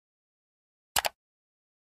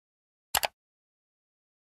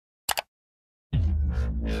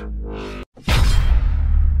Let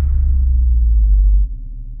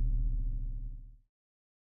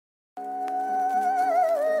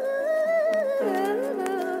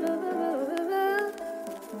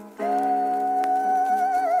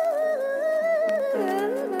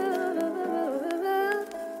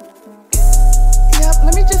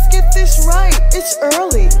me just get this right. It's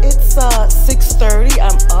early. It's 6:30.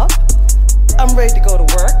 I'm up. I'm ready to go to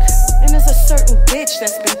work. And there's a certain bitch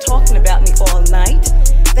that's been talking about me all night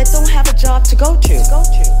that don't have a job to go to.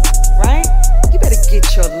 Right? You better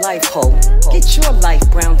get your life, ho. Get your life,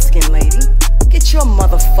 brown skin lady. Get your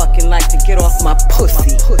motherfucking life to get off my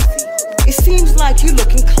pussy. It seems like you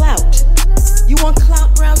looking clout. You want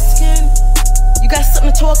clout, brown skin? You got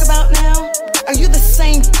something to talk about now? Are you the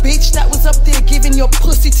same bitch that was up there giving your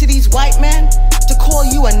pussy to these white men to call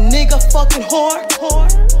you a nigga fucking whore?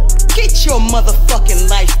 Get your motherfucking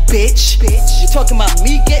life, bitch. You talking about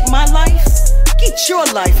me getting my life? Get your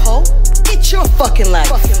life, ho. Get your fucking life.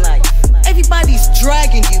 Everybody's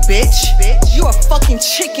dragging you, bitch. You're a fucking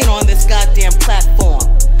chicken on this goddamn platform.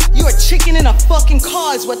 You're a chicken in a fucking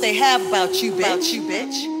car is what they have about you, bitch.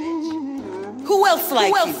 Who else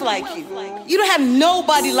like you? You don't have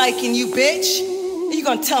nobody liking you, bitch. And you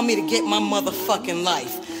gonna tell me to get my motherfucking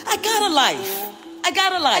life? I got a life,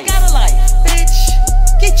 bitch.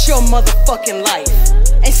 Get your motherfucking life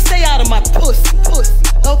and stay out of my pussy,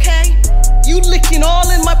 okay? You licking all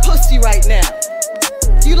in my pussy right now.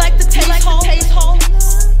 You like the taste, ho?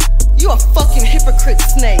 You a fucking hypocrite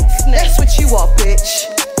snake. That's what you are, bitch.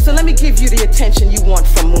 So let me give you the attention you want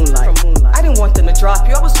from Moonlight. I didn't want them to drop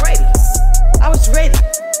you. I was ready. I was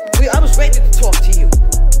ready to talk to you.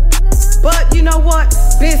 But you know what?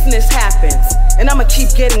 Business happens. And I'ma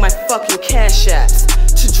keep getting my fucking cash apps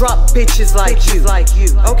to drop bitches like you,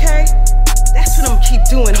 okay? That's what I'ma keep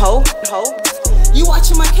doing, ho. You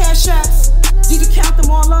watching my cash apps? Did you count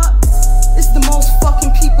them all up? It's the most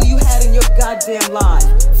fucking people you had in your goddamn life.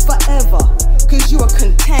 Forever. Cause you a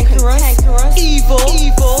cantankerous, evil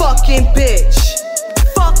fucking bitch.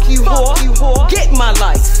 Fuck you, whore. Get my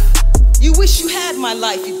life. You wish you had my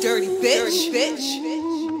life, you dirty bitch.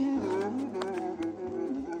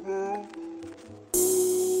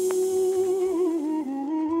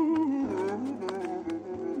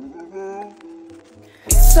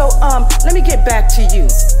 So, let me get back to you,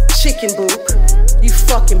 chicken boop. You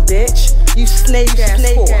fucking bitch. You snake ass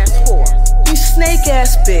whore. You snake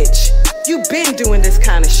ass bitch. You been doing this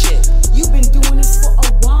kind of shit. You've been doing this for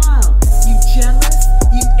a while. You jealous,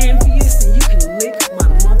 you envious, and you can lick my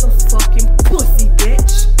motherfucking pussy,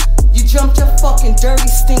 bitch. You jumped your fucking dirty,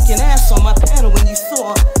 stinking ass on my panel when you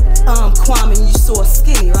saw Kwame and you saw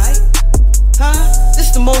Skinny, right? Huh?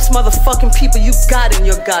 This the most motherfucking people you got in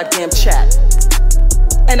your goddamn chat.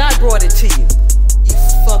 And I brought it to you. You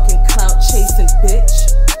fucking clout chasing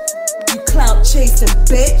bitch. You clout chasing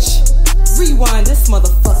bitch. Rewind this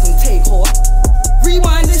motherfucking tape, whore.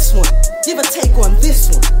 Rewind this one. Give a take on this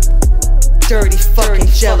one. Dirty fucking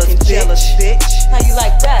jealous bitch. How you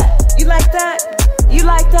like that? You like that? You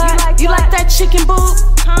like that? You like that chicken boob?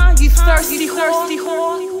 Huh? You thirsty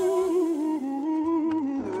whore?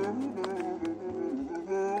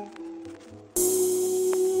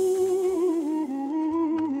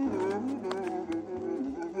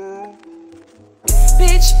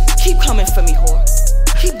 Bitch, keep coming for me, whore.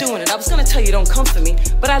 Keep doing it. I was gonna tell you don't come for me,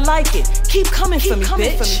 but I like it. Keep coming for me,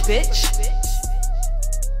 bitch.